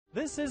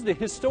This is the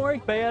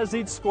historic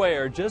Beyazit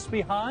Square, just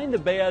behind the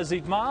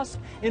Beyazit Mosque,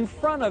 in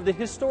front of the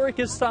historic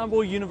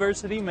Istanbul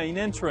University main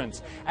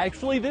entrance.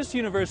 Actually, this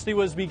university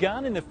was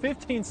begun in the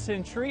 15th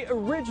century,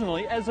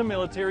 originally as a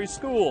military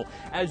school.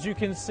 As you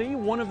can see,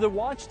 one of the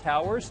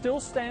watchtowers still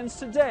stands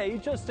today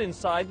just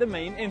inside the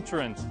main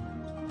entrance.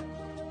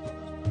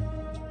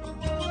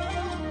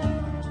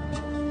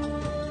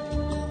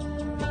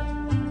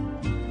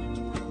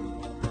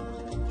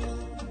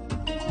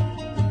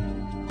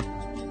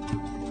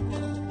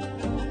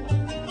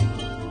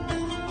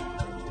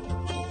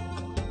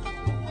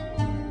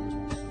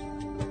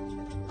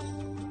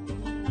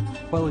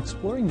 While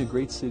exploring the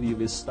great city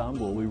of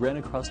Istanbul, we ran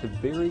across a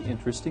very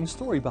interesting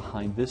story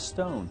behind this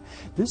stone.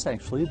 This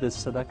actually, the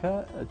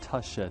Sadaka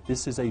Taşı,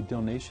 this is a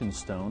donation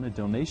stone, a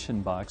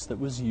donation box that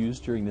was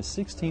used during the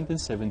 16th and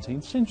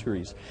 17th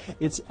centuries.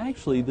 It's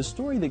actually, the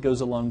story that goes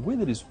along with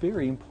it is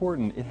very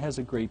important. It has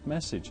a great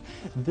message.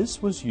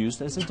 This was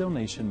used as a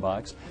donation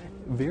box.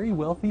 Very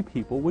wealthy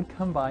people would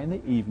come by in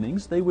the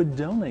evenings, they would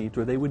donate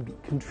or they would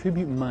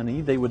contribute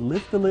money, they would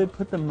lift the lid,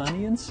 put the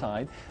money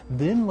inside,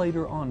 then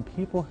later on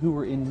people who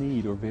were in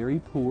need or very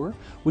poor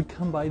would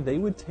come by, they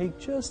would take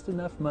just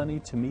enough money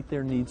to meet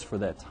their needs for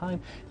that time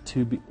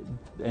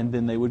and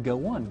then they would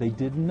go on. They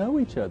didn't know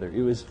each other.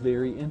 It was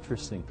very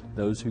interesting.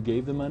 Those who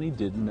gave the money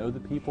didn't know the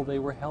people they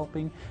were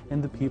helping,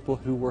 and the people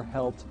who were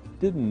helped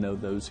didn't know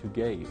those who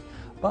gave.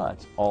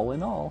 But all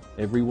in all,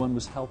 everyone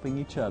was helping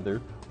each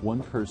other,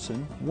 one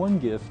person, one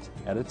gift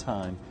at a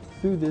time,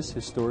 through this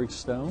historic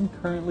stone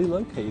currently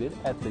located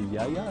at the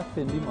Yahya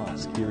Effendi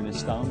Mosque here in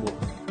Istanbul.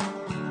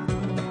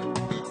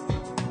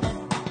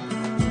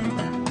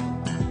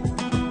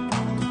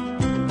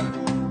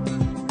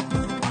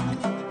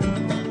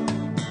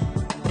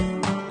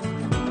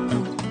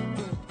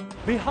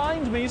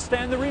 Behind me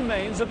stand the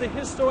remains of the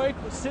historic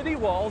city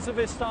walls of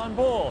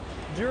Istanbul.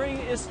 During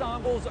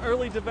Istanbul's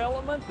early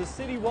development, the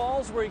city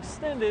walls were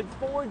extended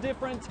 4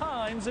 different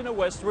times in a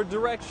westward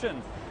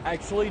direction.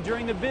 Actually,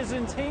 during the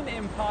Byzantine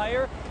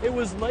Empire, it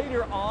was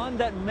later on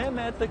that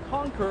Mehmet the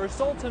Conqueror,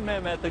 Sultan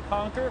Mehmet the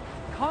Conqueror,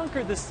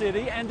 conquered the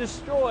city and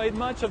destroyed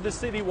much of the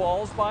city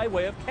walls by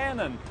way of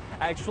cannon.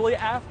 Actually,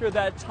 after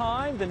that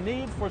time, the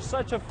need for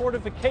such a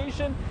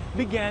fortification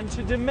began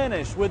to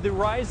diminish. With the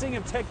rising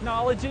of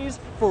technologies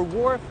for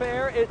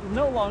warfare, it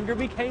no longer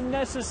became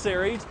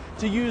necessary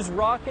to use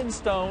rock and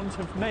stone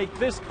to make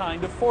this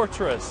kind of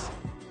fortress.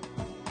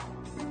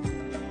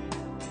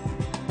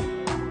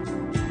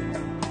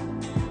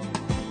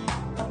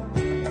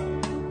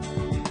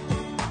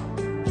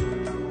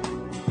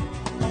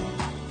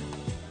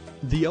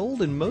 The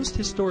old and most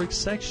historic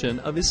section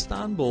of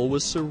Istanbul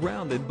was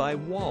surrounded by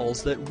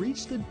walls that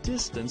reached a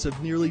distance of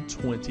nearly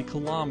 20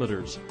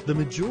 kilometers. The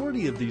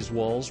majority of these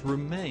walls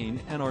remain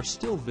and are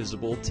still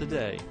visible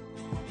today.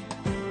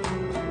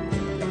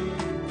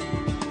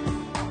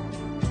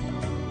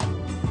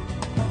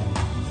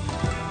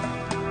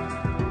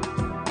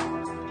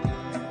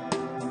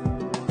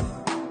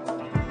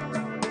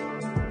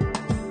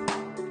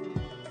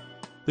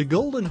 The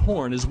Golden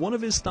Horn is one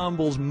of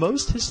Istanbul's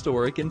most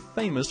historic and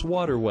famous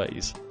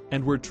waterways,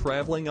 and we're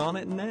traveling on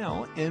it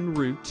now en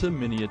route to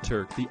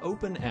Miniaturk, the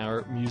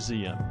open-air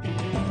museum.